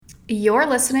You're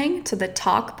listening to the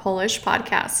Talk Polish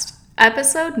podcast,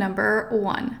 episode number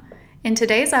 1. In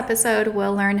today's episode,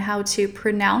 we'll learn how to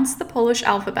pronounce the Polish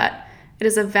alphabet. It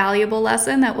is a valuable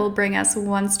lesson that will bring us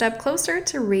one step closer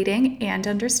to reading and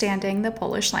understanding the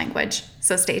Polish language.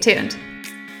 So stay tuned.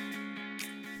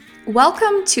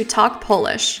 Welcome to Talk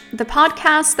Polish, the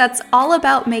podcast that's all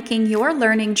about making your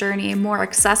learning journey more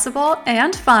accessible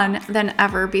and fun than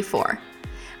ever before.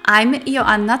 I'm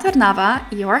Joanna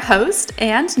Tarnawa, your host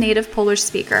and native Polish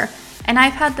speaker, and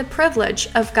I've had the privilege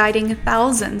of guiding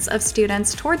thousands of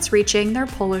students towards reaching their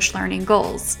Polish learning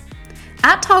goals.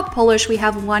 At Talk Polish, we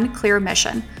have one clear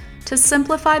mission: to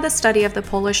simplify the study of the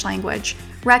Polish language,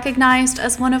 recognized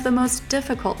as one of the most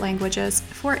difficult languages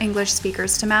for English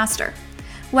speakers to master.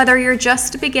 Whether you're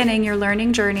just beginning your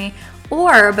learning journey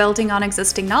or building on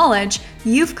existing knowledge,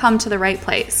 you've come to the right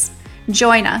place.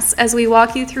 Join us as we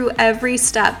walk you through every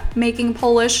step, making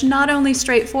Polish not only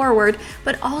straightforward,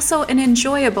 but also an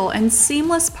enjoyable and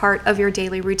seamless part of your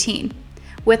daily routine.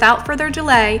 Without further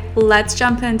delay, let's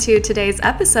jump into today's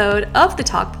episode of the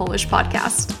Talk Polish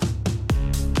podcast.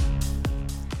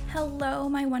 Hello,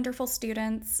 my wonderful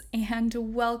students, and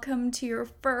welcome to your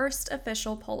first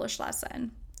official Polish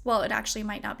lesson. Well, it actually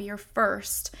might not be your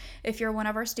first if you're one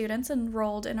of our students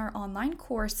enrolled in our online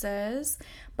courses,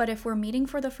 but if we're meeting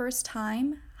for the first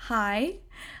time, hi,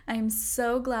 I'm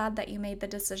so glad that you made the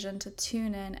decision to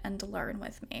tune in and learn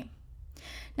with me.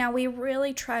 Now, we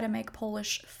really try to make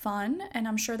Polish fun, and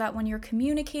I'm sure that when you're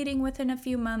communicating within a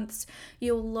few months,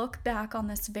 you'll look back on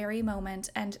this very moment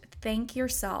and thank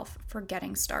yourself for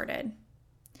getting started.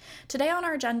 Today on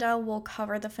our agenda, we'll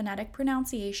cover the phonetic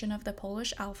pronunciation of the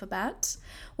Polish alphabet,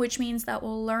 which means that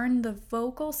we'll learn the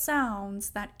vocal sounds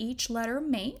that each letter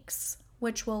makes,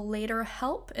 which will later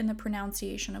help in the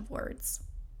pronunciation of words.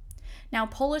 Now,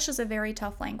 Polish is a very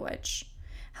tough language.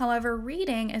 However,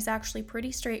 reading is actually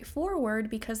pretty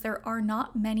straightforward because there are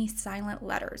not many silent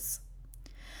letters.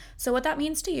 So what that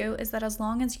means to you is that as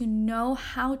long as you know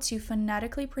how to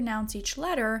phonetically pronounce each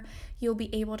letter, you'll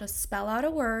be able to spell out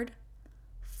a word,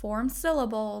 form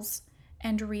syllables,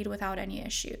 and read without any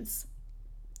issues.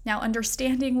 Now,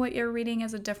 understanding what you're reading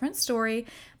is a different story,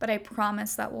 but I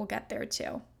promise that we'll get there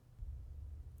too.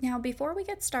 Now, before we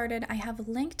get started, I have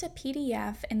linked a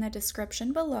PDF in the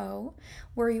description below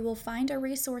where you will find a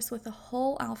resource with the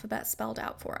whole alphabet spelled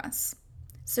out for us.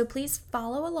 So please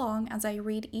follow along as I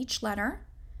read each letter.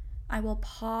 I will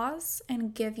pause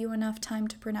and give you enough time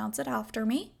to pronounce it after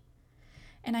me.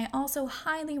 And I also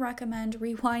highly recommend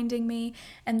rewinding me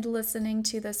and listening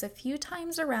to this a few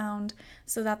times around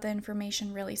so that the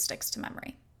information really sticks to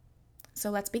memory. So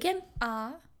let's begin.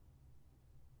 A,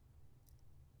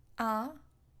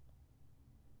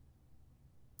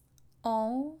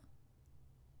 O,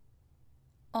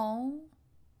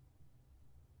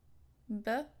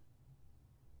 B,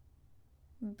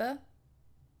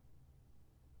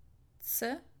 C,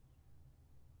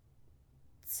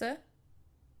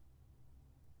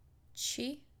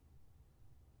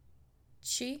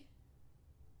 Ci,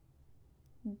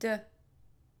 D,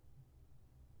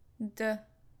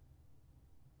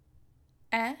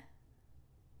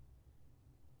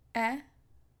 E,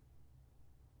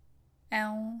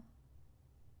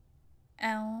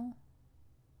 L,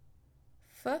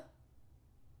 F,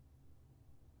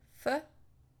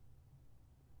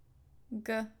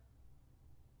 G,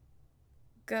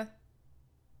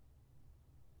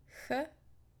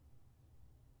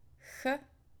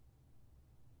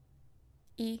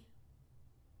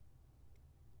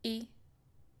 H,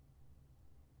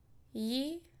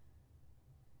 I,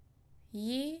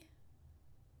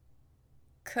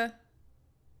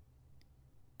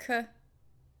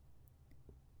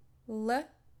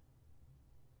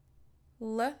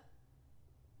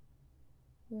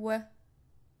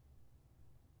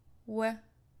 Y, K,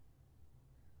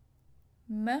 L,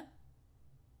 W,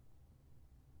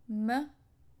 M,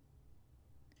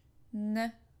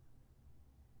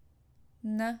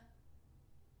 N,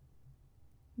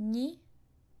 Ni,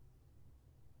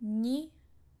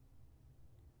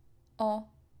 O,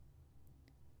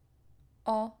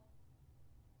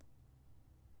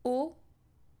 U,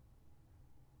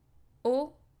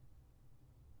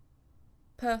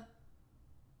 P,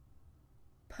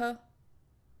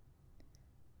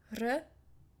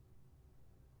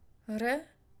 R,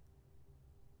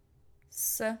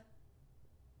 S,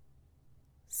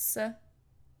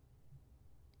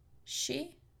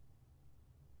 시,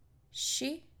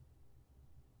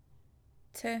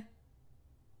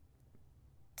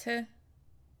 T,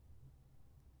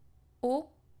 U,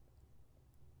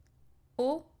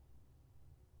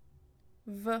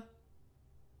 V,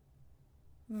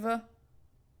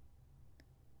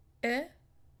 I,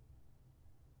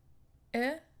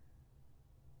 I,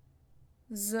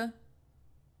 Z,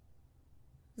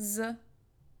 Z,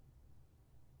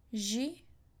 J,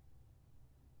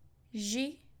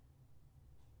 J,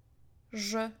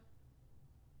 J,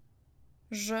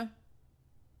 J.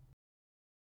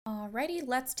 Alrighty,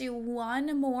 let's do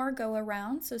one more go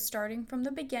around. So starting from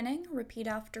the beginning, repeat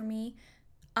after me.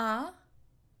 A,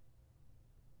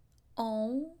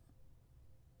 on,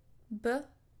 B,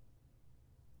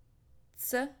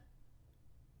 C,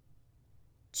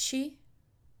 Ch,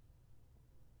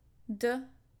 D,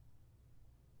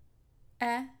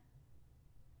 E,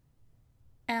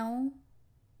 L,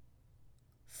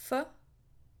 F,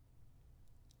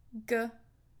 G,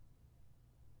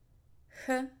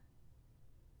 H,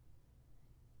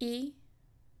 I,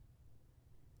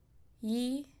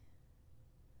 Y,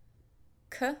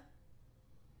 K,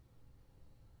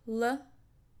 L,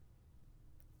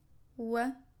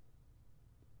 W,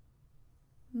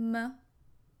 M,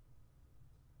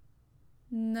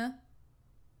 N,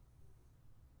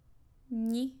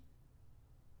 N,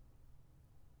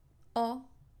 O,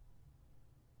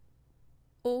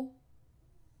 O,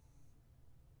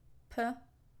 P,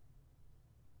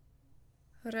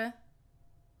 R,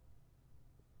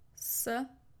 S,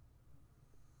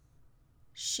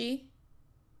 Š,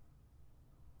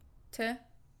 T,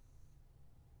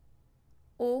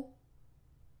 O,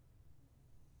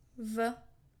 V,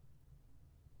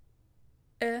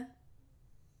 E,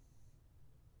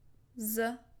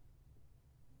 Z,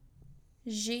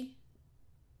 Ž,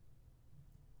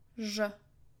 Ž.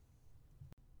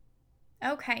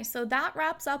 Okay, so that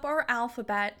wraps up our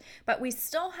alphabet, but we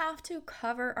still have to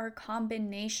cover our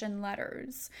combination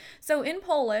letters. So in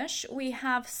Polish, we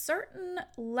have certain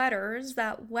letters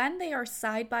that when they are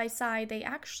side by side, they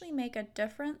actually make a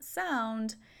different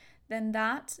sound than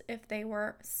that if they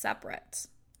were separate.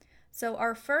 So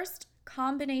our first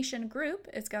combination group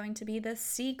is going to be the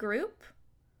C group.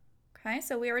 Okay,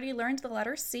 so we already learned the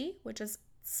letter C, which is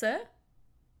S.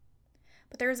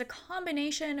 But there is a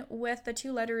combination with the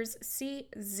two letters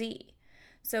CZ.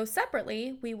 So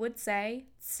separately, we would say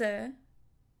C,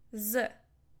 Z.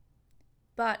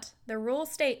 But the rule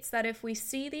states that if we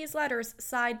see these letters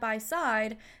side by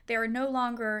side, they are no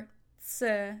longer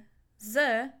C,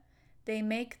 Z. They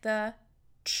make the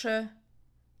ch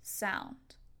sound.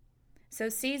 So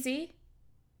CZ,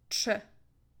 ch.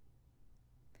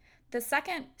 The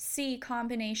second C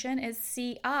combination is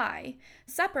CI.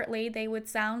 Separately, they would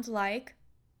sound like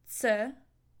C,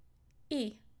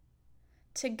 I.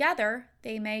 Together,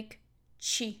 they make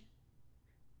chi,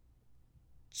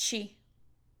 chi.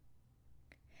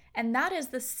 And that is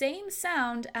the same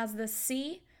sound as the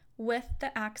C with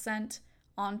the accent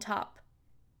on top,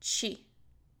 chi.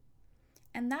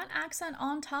 And that accent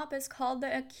on top is called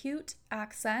the acute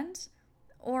accent,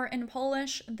 or in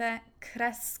Polish, the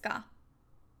kreska.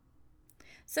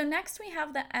 So next we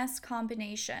have the S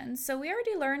combination. So we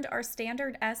already learned our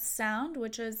standard S sound,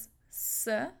 which is S.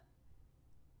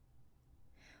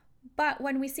 But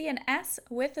when we see an S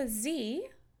with a Z,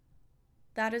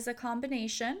 that is a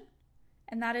combination,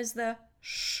 and that is the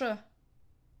sh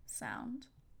sound.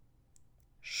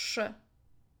 Sh.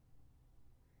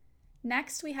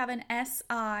 Next we have an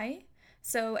SI.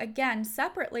 So again,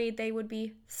 separately they would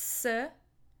be S,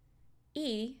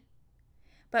 I.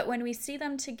 But when we see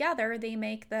them together, they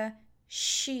make the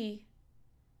she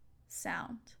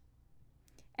sound.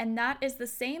 And that is the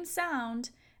same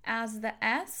sound as the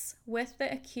S with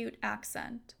the acute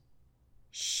accent.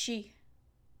 She.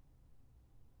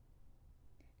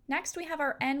 Next, we have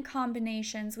our N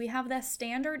combinations. We have the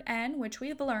standard N, which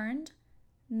we've learned,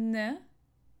 N.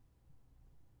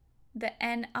 The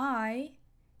NI,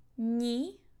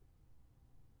 ni,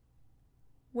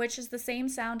 which is the same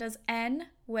sound as N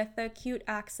with the acute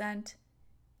accent,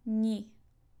 ni.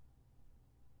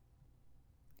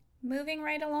 Moving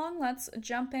right along, let's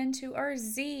jump into our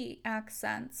Z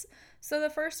accents. So the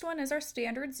first one is our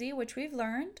standard Z, which we've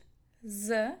learned,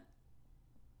 Z.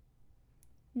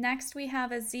 Next, we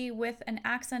have a Z with an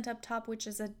accent up top, which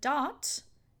is a dot.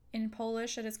 In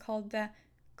Polish, it is called the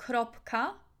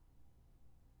kropka,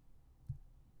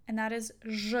 and that is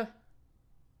ż.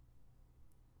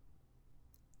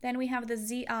 Then we have the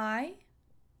ZI,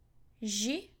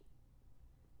 ż,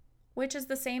 which is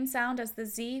the same sound as the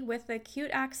Z with the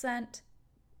acute accent,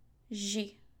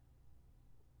 ż.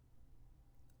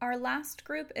 Our last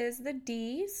group is the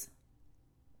Ds.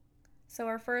 So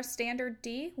our first standard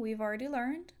D, we've already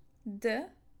learned, D.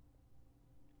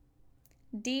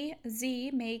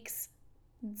 DZ makes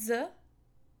Z.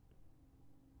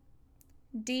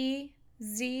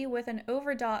 DZ with an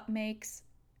overdot makes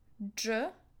J.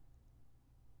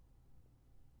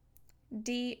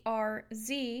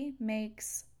 DRZ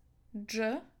makes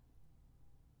J.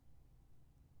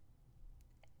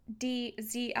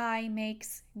 DZI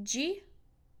makes G,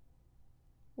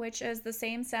 which is the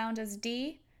same sound as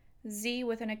D, Z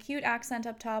with an acute accent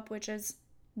up top, which is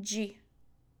G.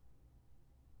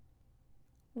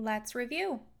 Let's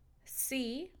review.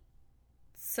 C,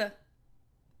 C,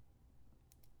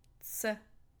 C.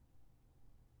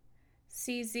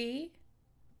 CZ,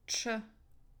 Ch,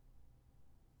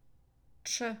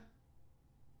 Ch.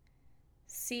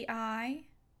 CI,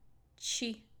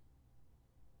 Chi,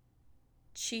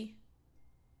 Chi.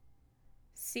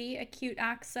 C acute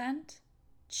accent,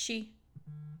 Chi,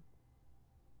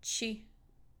 Chi.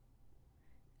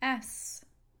 S,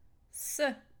 S,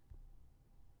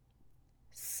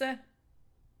 S.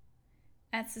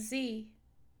 SZ,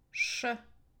 Sh,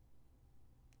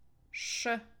 Sh.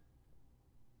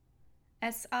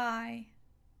 SI,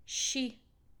 She,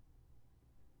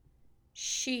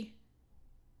 She.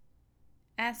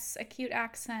 S acute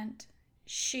accent,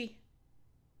 She,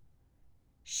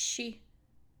 She.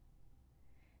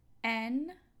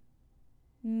 N,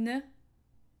 N,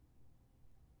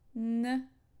 N.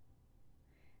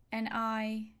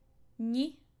 NI,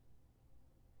 Ni,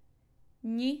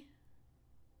 Ni.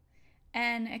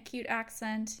 N acute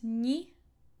accent, Ni,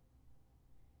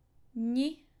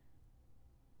 Ni.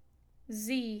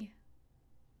 Z,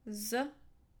 Z,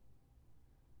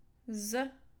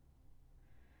 Z.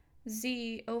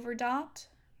 Z over dot,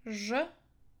 J,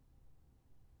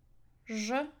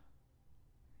 J.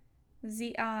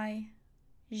 ZI,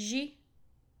 J,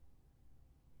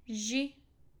 J.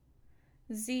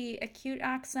 Z acute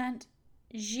accent,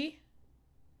 J,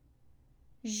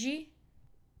 J.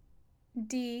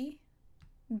 D,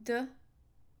 D,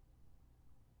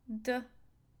 D.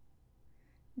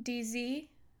 DZ,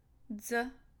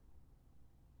 Z,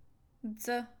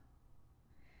 Z.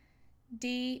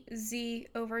 DZ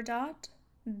over dot,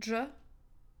 J,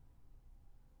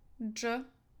 J.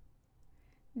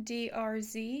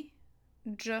 DRZ,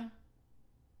 J,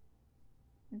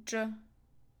 J.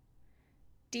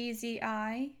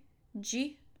 DZI,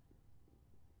 G,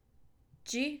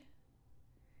 G.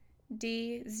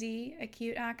 DZ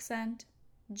acute accent,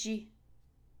 G,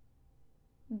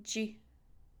 G.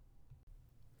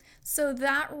 So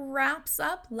that wraps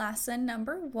up lesson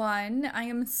number 1. I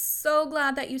am so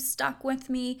glad that you stuck with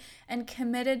me and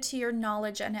committed to your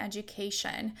knowledge and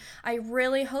education. I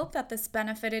really hope that this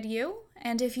benefited you.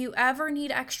 And if you ever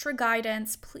need extra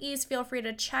guidance, please feel free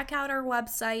to check out our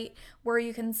website where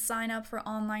you can sign up for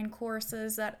online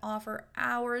courses that offer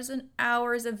hours and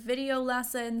hours of video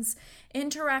lessons,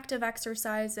 interactive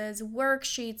exercises,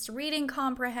 worksheets, reading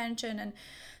comprehension, and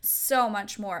so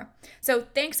much more. So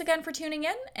thanks again for tuning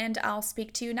in, and I'll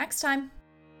speak to you next time.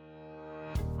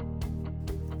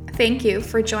 Thank you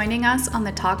for joining us on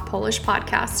the Talk Polish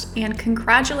podcast, and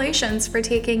congratulations for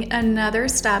taking another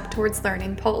step towards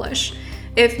learning Polish.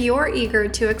 If you're eager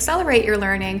to accelerate your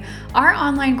learning, our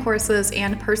online courses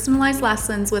and personalized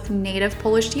lessons with native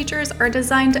Polish teachers are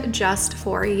designed just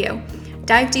for you.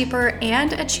 Dive deeper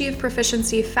and achieve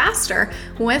proficiency faster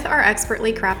with our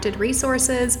expertly crafted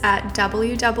resources at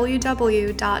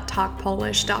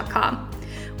www.talkpolish.com.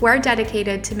 We're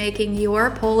dedicated to making your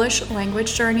Polish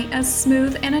language journey as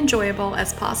smooth and enjoyable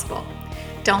as possible.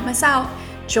 Don't miss out.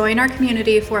 Join our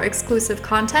community for exclusive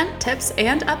content, tips,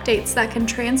 and updates that can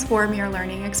transform your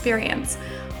learning experience.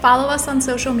 Follow us on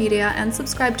social media and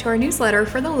subscribe to our newsletter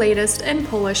for the latest in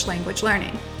Polish language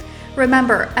learning.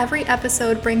 Remember, every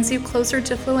episode brings you closer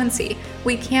to fluency.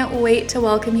 We can't wait to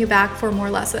welcome you back for more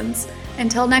lessons.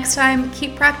 Until next time,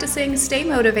 keep practicing, stay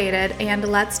motivated, and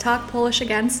let's talk Polish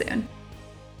again soon.